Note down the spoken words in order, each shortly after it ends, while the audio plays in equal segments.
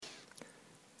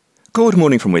Good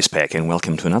morning from Westpac and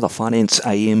welcome to another Finance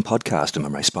AM podcast.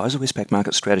 I'm Ray Spicer, Westpac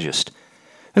Market Strategist.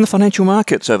 In the financial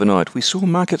markets overnight, we saw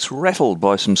markets rattled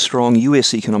by some strong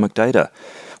US economic data,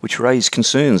 which raised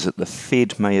concerns that the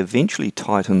Fed may eventually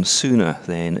tighten sooner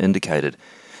than indicated.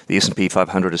 The S&P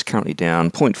 500 is currently down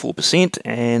 0.4%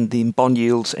 and the bond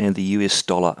yields and the US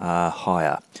dollar are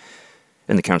higher.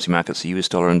 In the currency markets, the US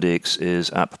dollar index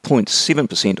is up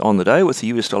 0.7% on the day, with the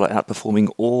US dollar outperforming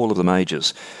all of the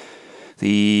majors.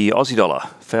 The Aussie dollar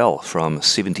fell from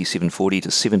 77.40 to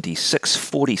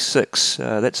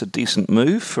 76.46. That's a decent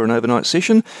move for an overnight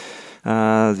session.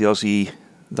 The Aussie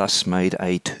thus made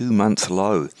a 2-month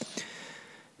low.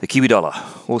 The Kiwi dollar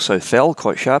also fell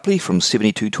quite sharply from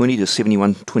 72.20 to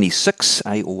 71.26,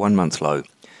 a 1-month low.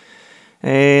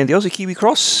 And the Aussie Kiwi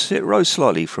cross, it rose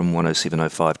slightly from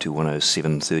 107.05 to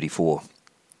 107.34.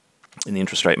 In the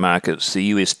interest rate markets, the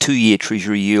US 2-year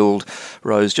Treasury yield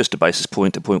rose just a basis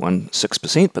point to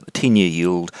 0.16%, but the 10-year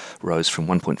yield rose from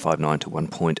 1.59 to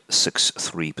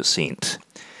 1.63%.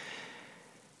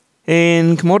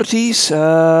 In commodities,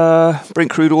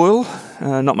 Brent crude oil,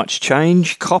 not much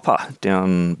change. Copper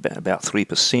down about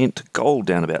 3%, gold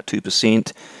down about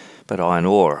 2%, but iron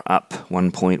ore up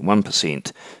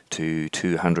 1.1% to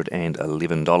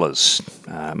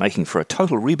 $211, making for a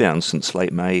total rebound since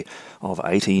late May of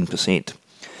 18%.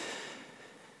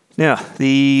 Now,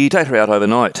 the data out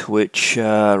overnight, which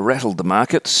rattled the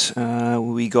markets,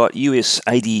 we got US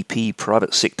ADP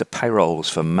private sector payrolls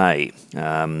for May.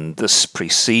 This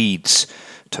precedes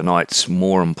tonight's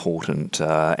more important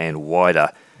and wider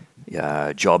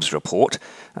jobs report,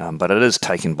 but it is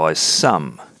taken by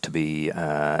some to be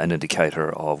an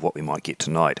indicator of what we might get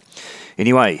tonight.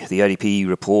 Anyway, the ADP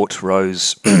report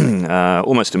rose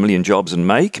almost 1 million jobs in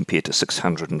May compared to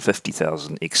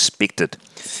 650,000 expected.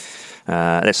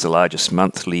 That's the largest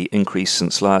monthly increase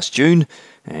since last June,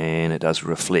 and it does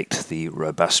reflect the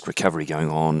robust recovery going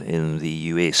on in the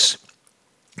US.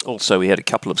 Also, we had a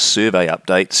couple of survey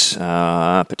updates,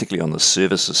 particularly on the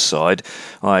services side.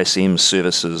 ISM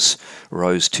services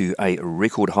rose to a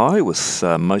record high, with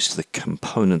most of the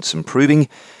components improving,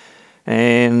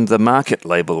 and the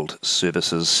market-labelled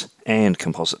services and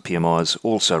composite PMIs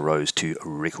also rose to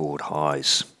record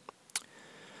highs.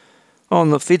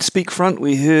 On the Fed speak front,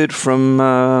 we heard from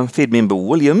Fed member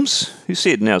Williams, who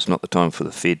said now's not the time for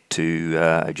the Fed to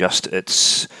adjust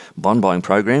its bond buying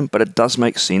program, but it does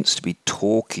make sense to be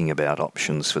talking about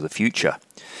options for the future.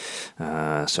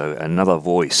 So another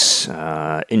voice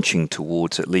inching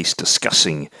towards at least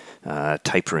discussing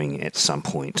tapering at some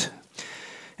point.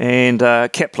 And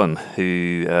Kaplan,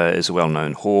 who is a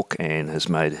well-known hawk and has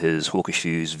made his hawkish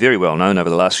views very well known over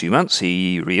the last few months,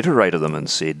 he reiterated them and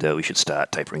said we should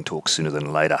start tapering talks sooner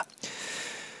than later.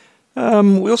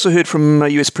 We also heard from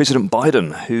US President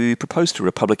Biden, who proposed to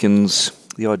Republicans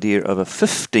the idea of a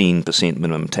 15%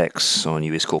 minimum tax on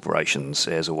US corporations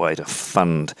as a way to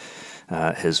fund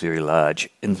his very large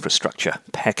infrastructure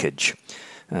package.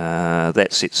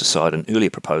 That sets aside an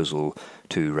earlier proposal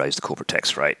to raise the corporate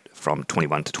tax rate from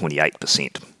 21 to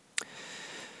 28%.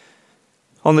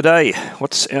 On the day,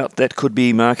 what's out that could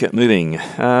be market moving?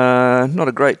 Not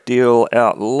a great deal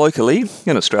out locally.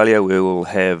 In Australia, we will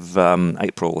have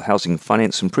April housing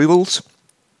finance approvals.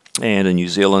 And in New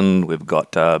Zealand, we've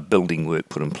got building work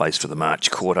put in place for the March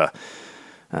quarter.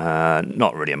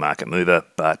 Not really a market mover,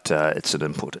 but it's an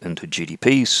input into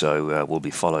GDP, so will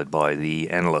be followed by the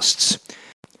analysts.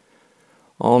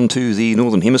 On to the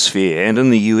Northern Hemisphere, and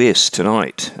in the US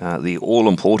tonight, the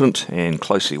all-important and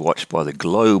closely watched by the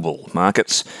global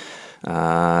markets,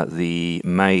 the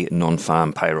May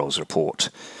non-farm payrolls report.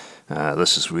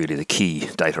 This is really the key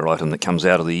data item that comes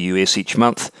out of the US each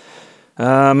month.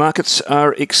 Markets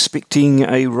are expecting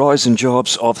a rise in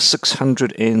jobs of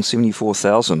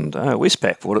 674,000.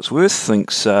 Westpac, for what it's worth,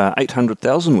 thinks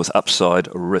 800,000 with upside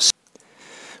risk.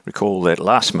 Recall that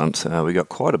last month we got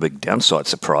quite a big downside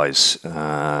surprise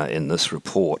in this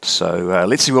report. So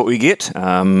let's see what we get.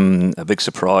 A big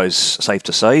surprise, safe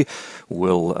to say,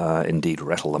 will indeed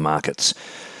rattle the markets.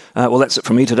 Well, that's it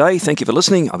from me today. Thank you for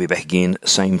listening. I'll be back again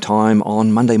same time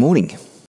on Monday morning.